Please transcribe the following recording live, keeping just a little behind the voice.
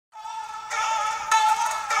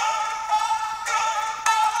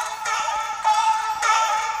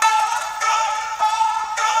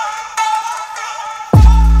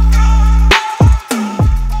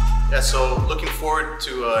so looking forward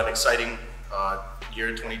to an exciting year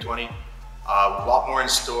 2020. A lot more in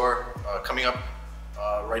store. Coming up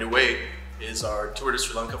right away is our tour to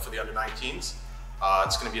Sri Lanka for the under-19s.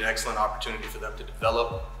 It's going to be an excellent opportunity for them to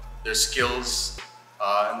develop their skills,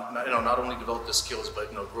 and not only develop their skills,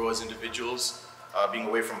 but grow as individuals. Being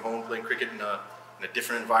away from home, playing cricket in a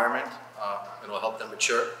different environment, it'll help them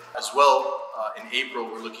mature. As well, in April,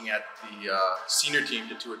 we're looking at the senior team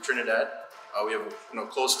to tour Trinidad. We have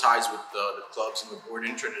close ties with the clubs and the board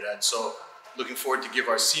in Trinidad, so looking forward to give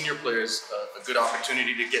our senior players a good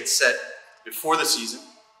opportunity to get set before the season,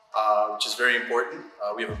 which is very important.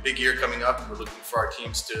 We have a big year coming up, and we're looking for our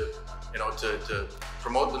teams to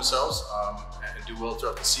promote themselves and do well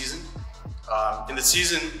throughout the season. In the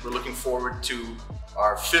season, we're looking forward to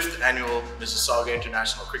our 5th annual Mississauga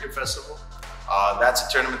International Cricket Festival. That's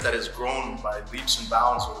a tournament that has grown by leaps and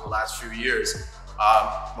bounds over the last few years.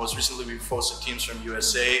 Most recently, we've hosted teams from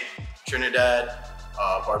USA, Trinidad,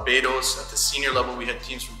 Barbados. At the senior level, we had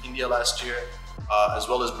teams from India last year, as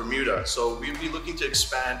well as Bermuda. So we'll be looking to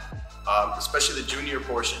expand, especially the junior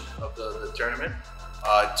portion of the tournament,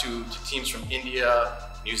 to teams from India,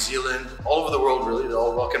 New Zealand, all over the world really. They're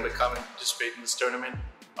all welcome to come and participate in this tournament.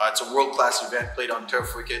 It's a world-class event played on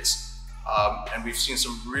turf wickets, and we've seen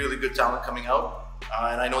some really good talent coming out,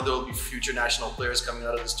 and I know there will be future national players coming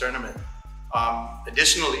out of this tournament.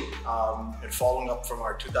 Additionally, and following up from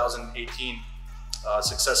our 2018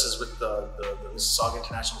 successes with the Mississauga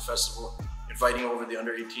International Festival, inviting over the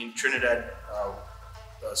under-18 Trinidad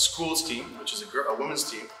schools team, which is a women's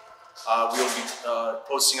team. We'll be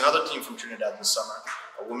hosting another team from Trinidad this summer,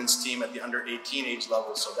 a women's team at the under-18 age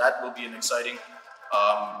level. So that will be an exciting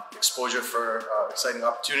exciting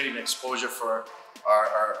opportunity and exposure for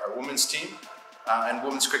our women's team, and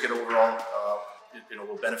women's cricket overall.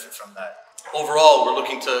 Will benefit from that. Overall, we're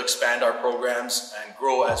looking to expand our programs and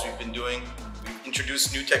grow as we've been doing. We've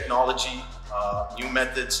introduced new technology, new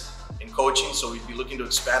methods in coaching, so we'd be looking to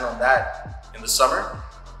expand on that in the summer,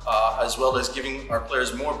 as well as giving our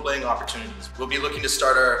players more playing opportunities. We'll be looking to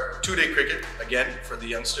start our 2-day cricket again for the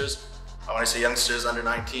youngsters. When I say youngsters,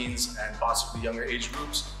 under-19s and possibly younger age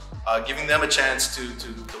groups, giving them a chance to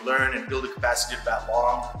learn and build a capacity to bat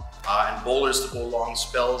long, and bowlers to bowl long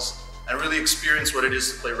spells, and really experience what it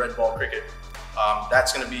is to play red ball cricket.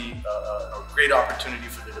 That's going to be a great opportunity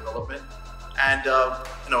for their development, and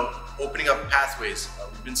opening up pathways.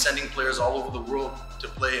 We've been sending players all over the world to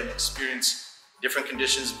play and experience different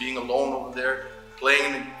conditions, being alone over there,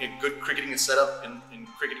 playing in a good cricketing setup in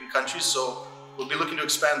cricketing countries. So we'll be looking to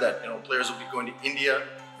expand that. Players will be going to India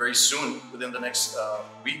very soon, within the next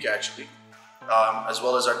week actually, as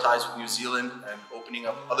well as our ties with New Zealand, and opening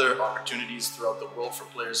up other opportunities throughout the world for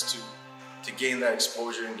players to gain that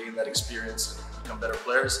exposure and gain that experience and become better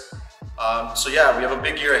players. So yeah, we have a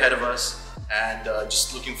big year ahead of us, and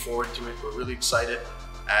just looking forward to it. We're really excited,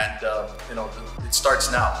 and it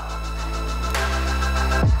starts now.